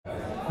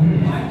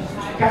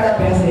Cada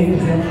peça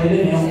representa um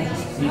elemento,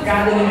 e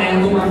cada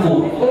elemento uma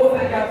cor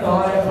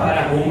obrigatória para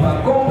a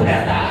roupa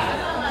completa.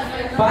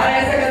 Para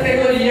essa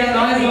categoria,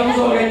 nós vamos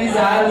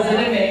organizar os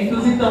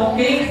elementos, então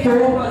quem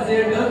for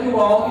fazer Duck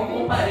Walk,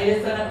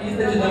 compareça na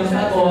pista de dança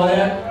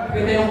agora,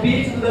 porque tem um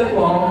beat do Duck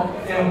Walk,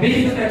 tem um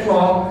beat do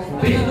Catwalk, um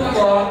beat do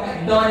Walk,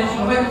 então a gente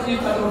não vai conseguir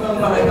ficar trocando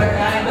pra lá e pra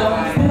cá, então,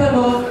 por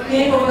favor,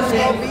 quem for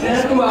fazer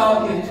Duck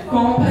Walk,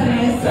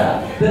 compareça,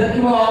 Duck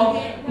Walk,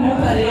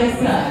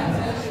 compareça.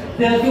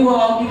 Duck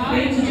Walk,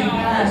 frente de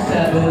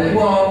caixa, Duck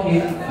Walk,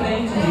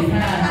 frente de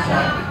caixa.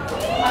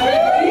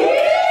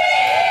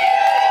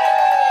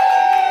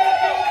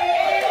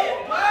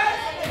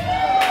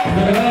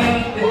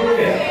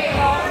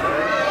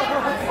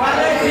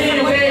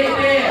 Quadradinho,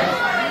 baby!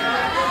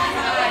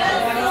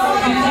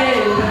 DJ,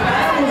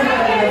 prepara a música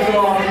do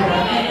Walk pra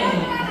mim.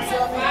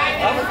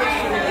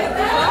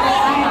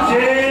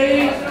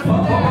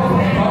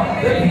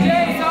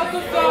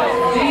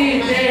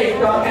 DJ,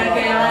 toca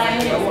aquela aí.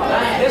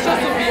 Deixa eu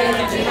subir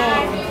aqui de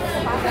novo.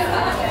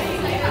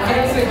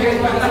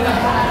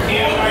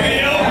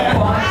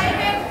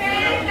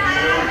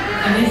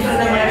 Alicia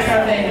da Marcia tá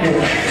vendo.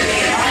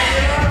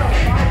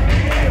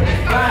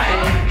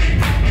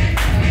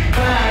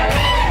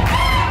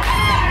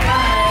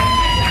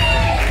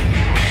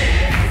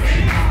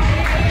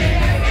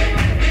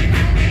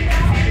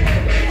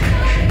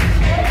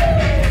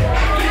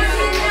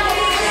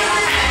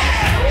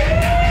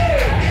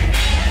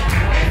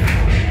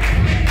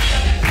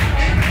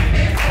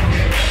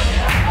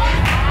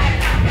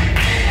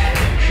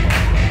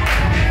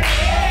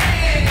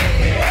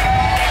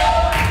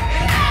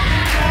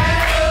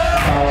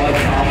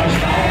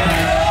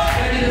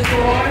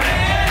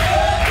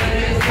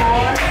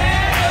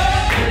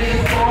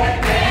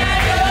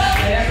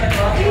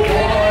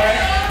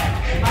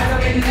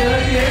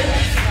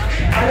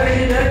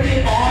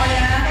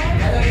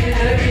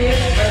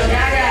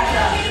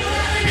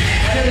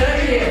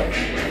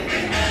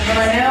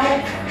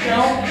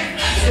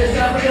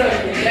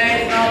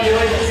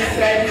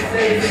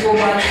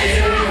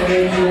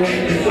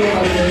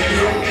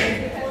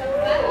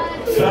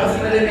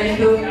 Próximo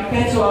elemento,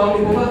 catwalk,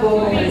 por favor,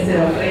 comparecer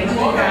ao frente de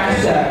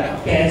caixa.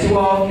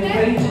 Catwalk,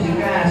 frente de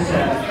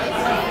caixa.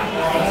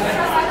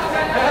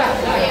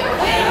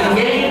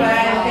 Ninguém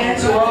vai no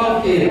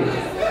catwalk.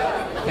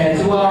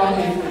 Catwalk,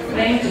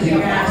 frente de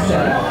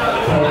caixa.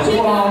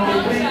 Catwalk,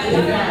 frente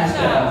de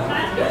caixa.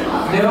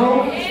 Não?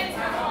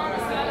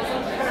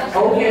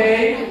 Ok.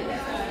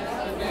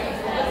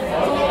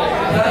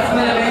 Próximo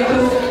elemento,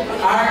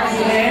 arms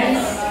and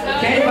hands.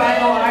 Quem vai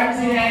com arms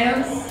and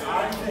hands?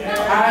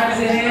 Arms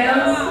and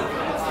hands.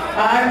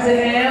 Arms and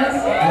hands.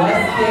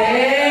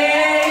 Gostei.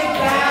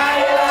 Vai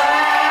lá.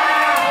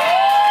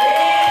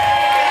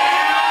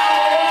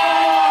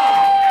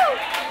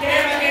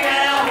 Queima,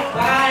 não.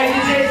 Vai,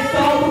 DJ,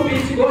 solta o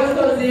beat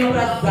gostosinho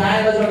pra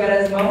saiba jogar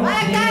as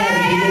mãozinhas.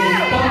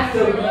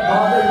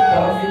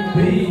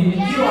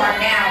 You are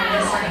now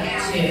listening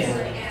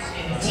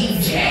to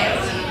DJ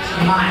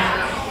Mike.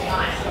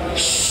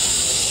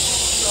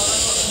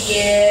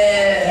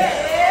 Yeah.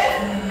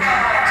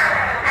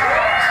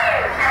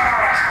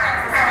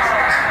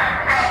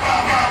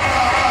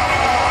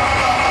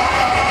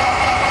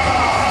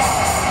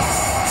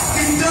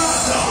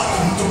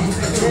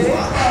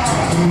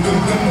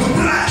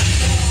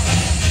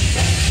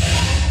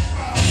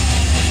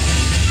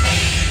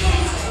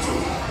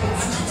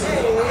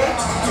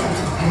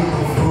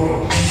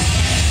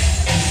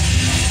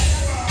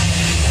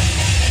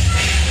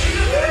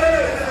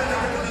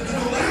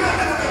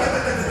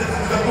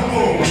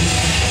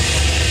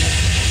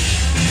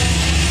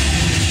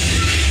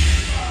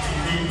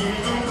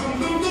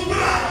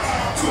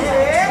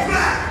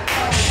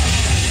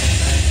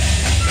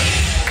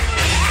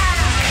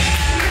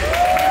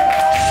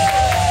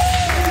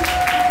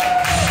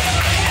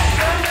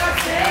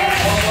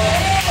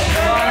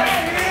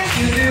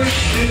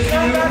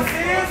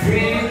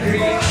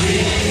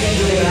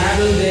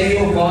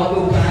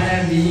 Voto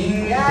para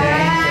mim.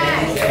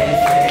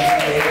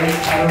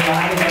 Para o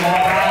Mário da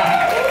Lapa.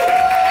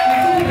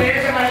 Muito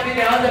verde,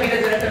 maravilhosa, vinda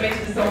diretamente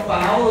de São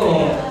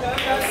Paulo.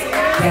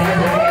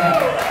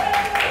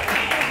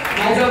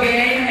 Mais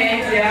alguém?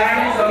 Hands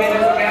arms, alguém vai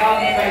jogar,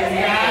 alguém vai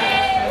enviar.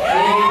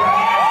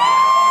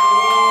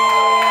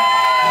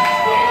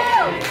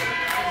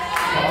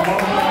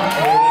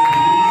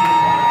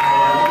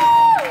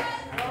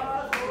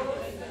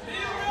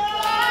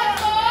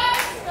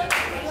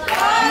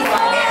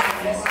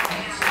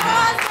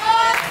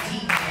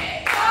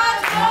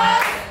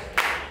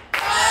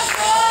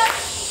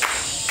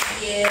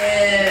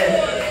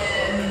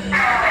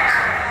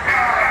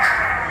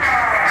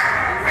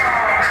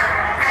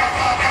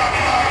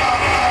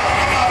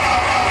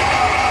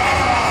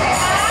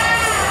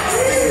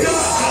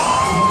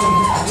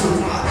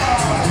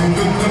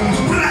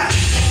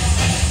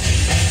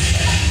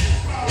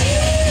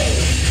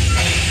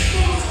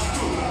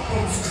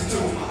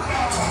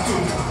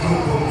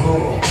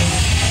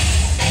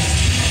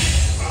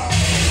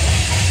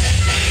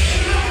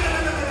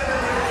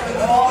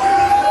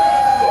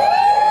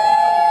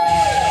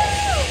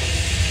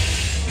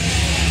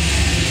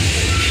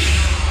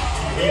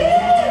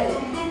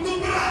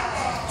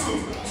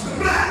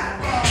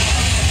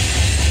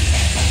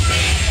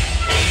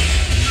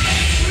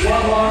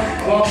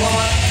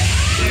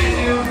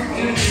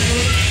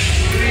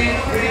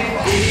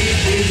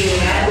 Os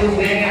jurados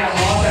deem a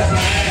nota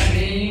para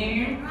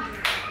mim.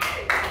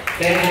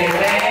 Bem.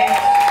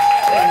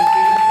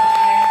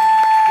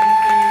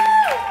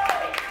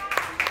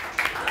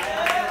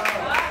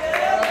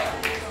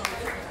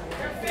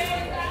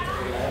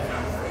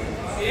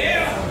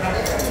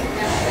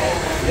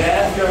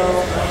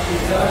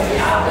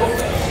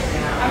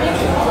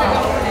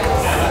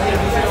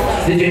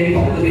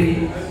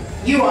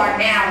 You are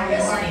now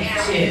listening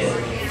to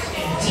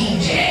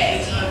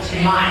DJ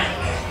Mike.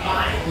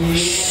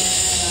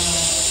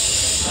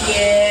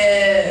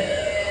 Yeah.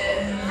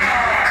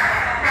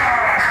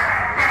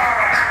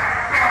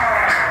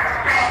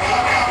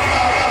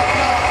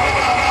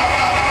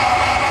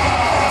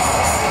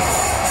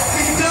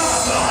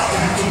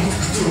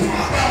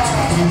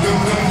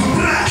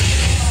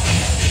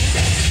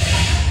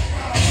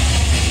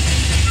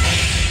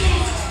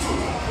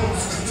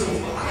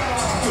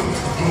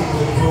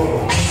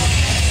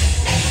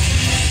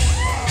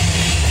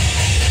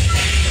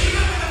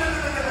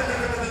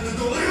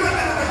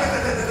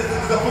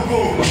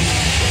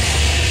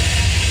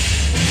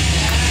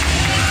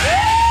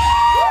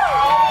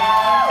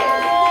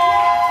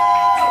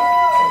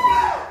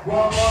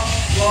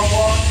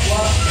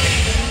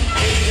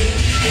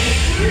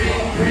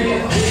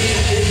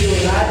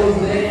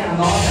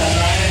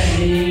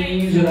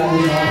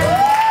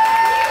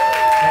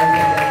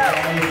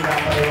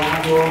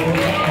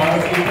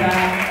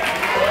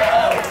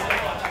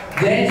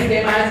 Gente,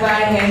 quem mais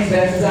vai? Hands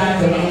versus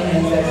arms,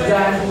 hands versus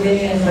arms,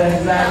 hands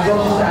versus arms,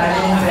 vamos usar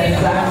hands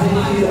versus arms,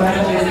 a gente vai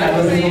fazer isso, vocês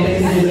não têm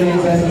decidido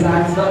hands versus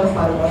arms, vamos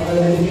para o próximo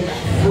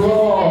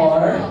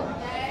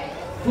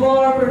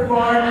floor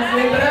performance,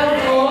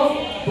 lembrando,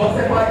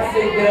 você pode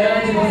ser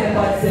grande, você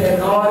pode ser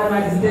enorme,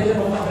 mas esteja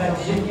no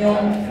quadradinho,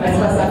 mas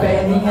passar a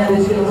perninha,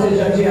 desde que não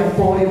seja de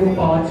apoio,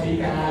 pode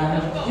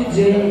ficar.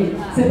 DJ,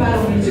 separa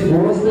um beat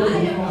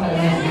gostosinho, um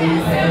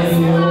padrãozinho,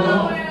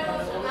 sério.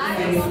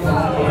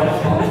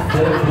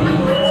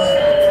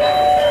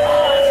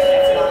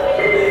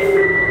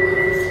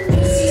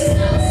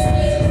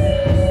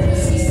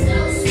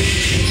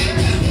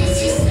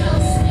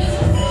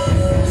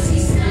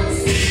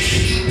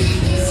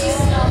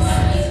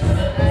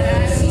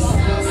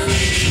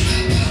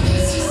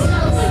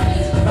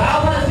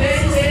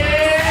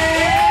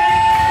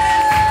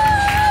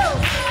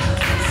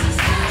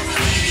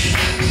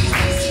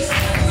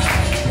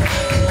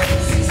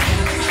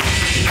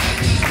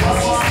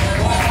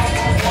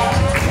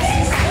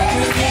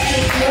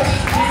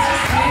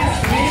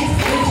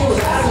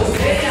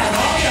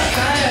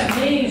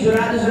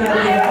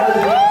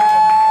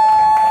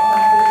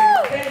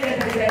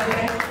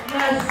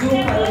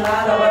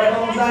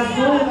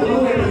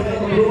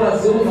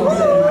 Azul, não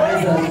sei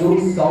mais,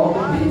 azul, solta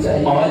o beat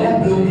aí. Olha a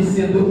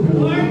Alicia do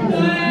Bruno.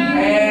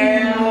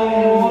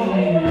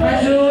 Mas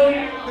Ju,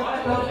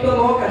 tô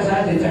louca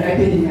já, gente, a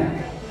caipirinha.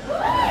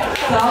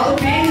 Solta o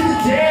beat,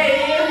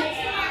 DJ.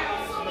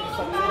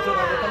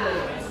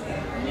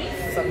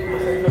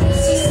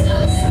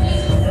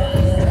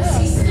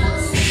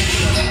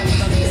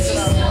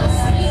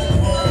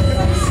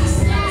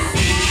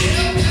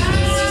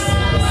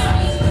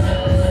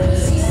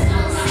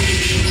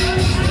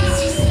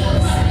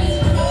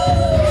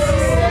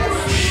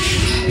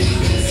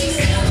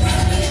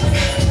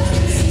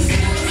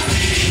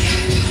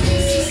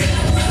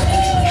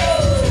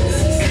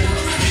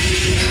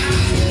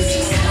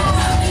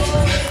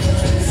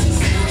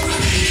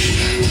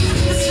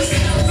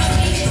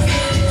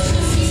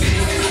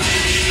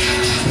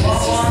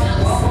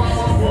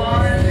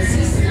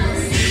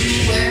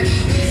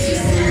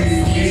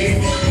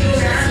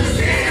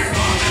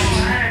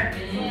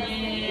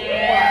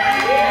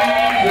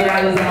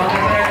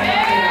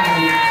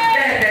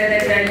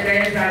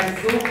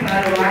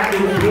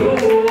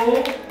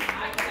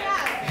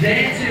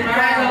 Gente,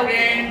 mais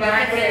alguém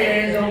vai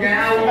querer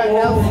jogar o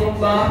corpo no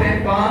club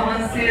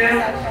performance?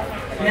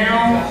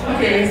 Não?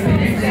 Ok,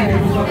 expediente,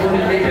 por favor,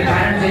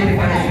 prepara um jeito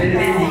para as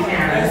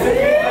belezinhas.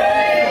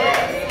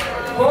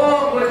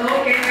 Fogo no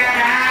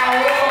quintal!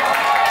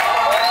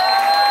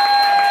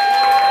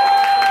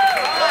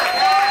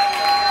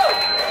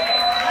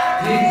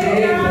 DJ,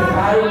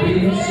 prepara o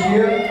beat.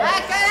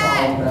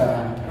 Solta.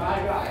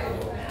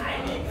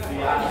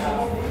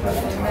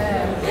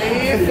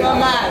 Isso,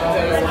 amado!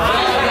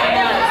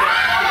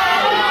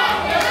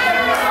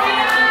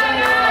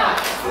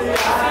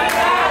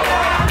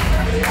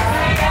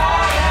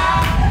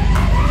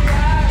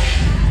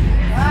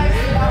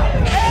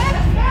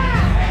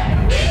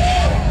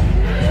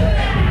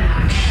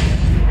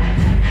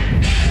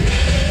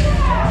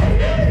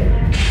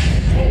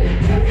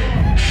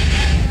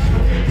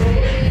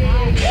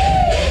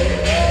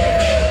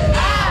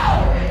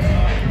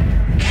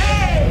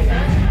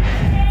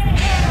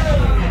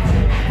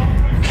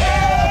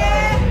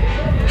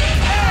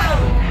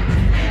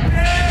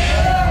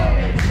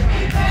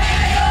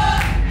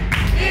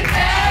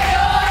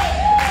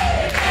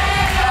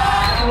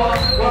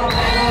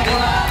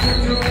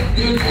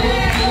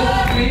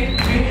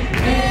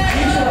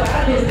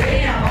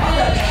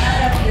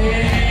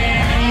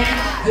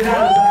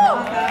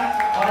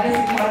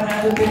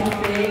 quadrado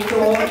perfeito.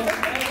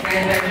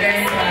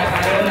 Gente,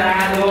 para o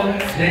lado.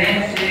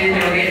 Gente,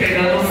 tem alguém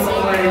pegando um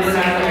fogo ali do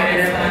lado, a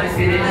galera tá no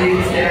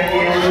espiritismo, será que é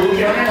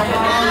Luke? Olha só,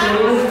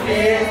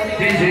 Luke,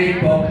 DJ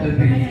Pop do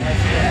Beat.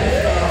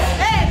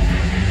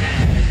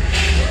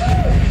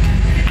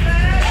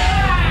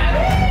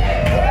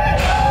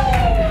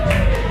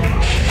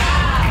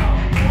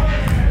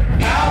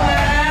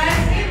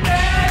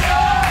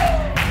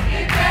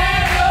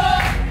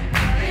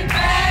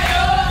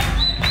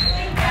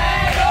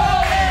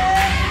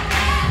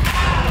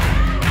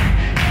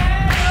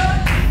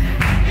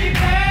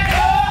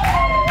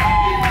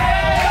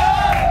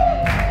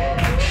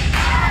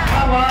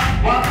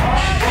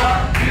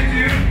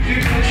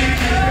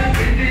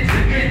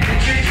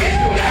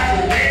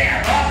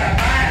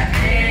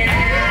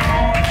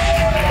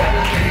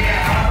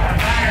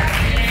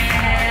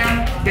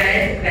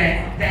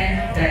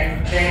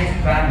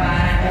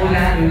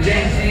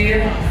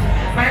 Gente,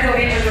 mais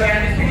alguém vai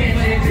jogar no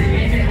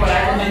espiritismo, tem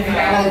coragem de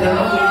ficar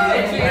rodando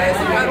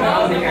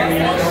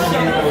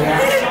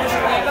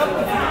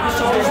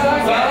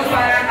Vamos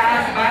para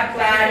as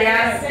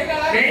batalhas.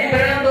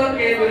 Lembrando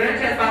que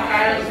durante as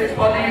batalhas vocês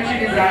podem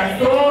utilizar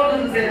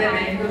todos os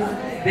elementos,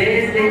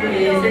 desde que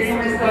tenha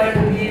uma história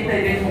bonita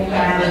e bem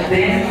contada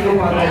dentro do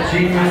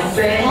quadradinho,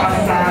 sem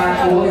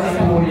passar os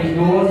apoios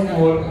dos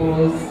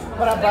corpos.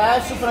 Para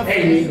baixo, para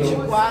frente,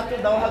 4,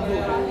 dá um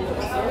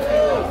Hadouken.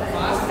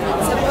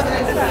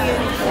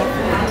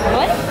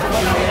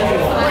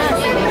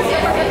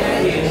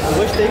 Eu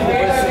gostei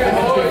depois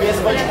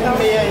você pode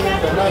comer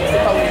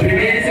ainda.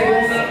 Primeira e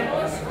segunda,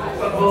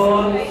 por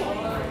favor.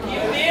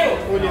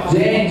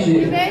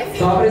 Gente,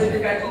 só para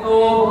explicar de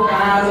novo,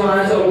 caso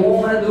haja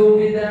alguma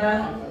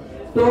dúvida,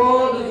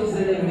 todos os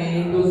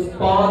elementos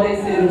podem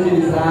ser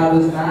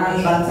utilizados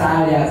nas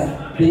batalhas,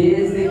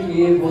 desde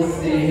que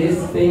você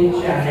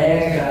respeite a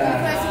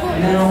regra.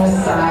 Não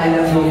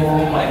saia do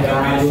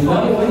quadrado,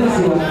 não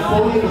use o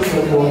apoio do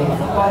seu corpo,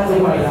 faça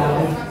o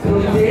quadrado,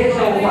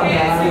 proteja o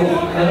quadrado,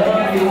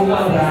 ame o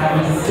quadrado,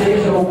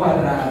 seja o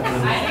quadrado.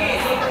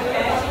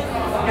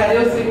 Cadê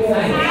o segundo?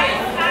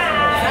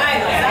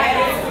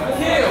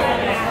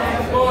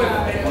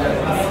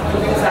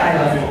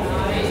 Sai.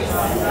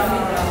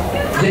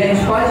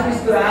 Gente, pode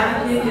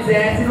misturar quem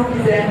quiser, se não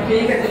quiser,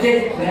 fica de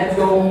jeito. Let's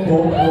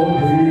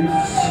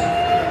go.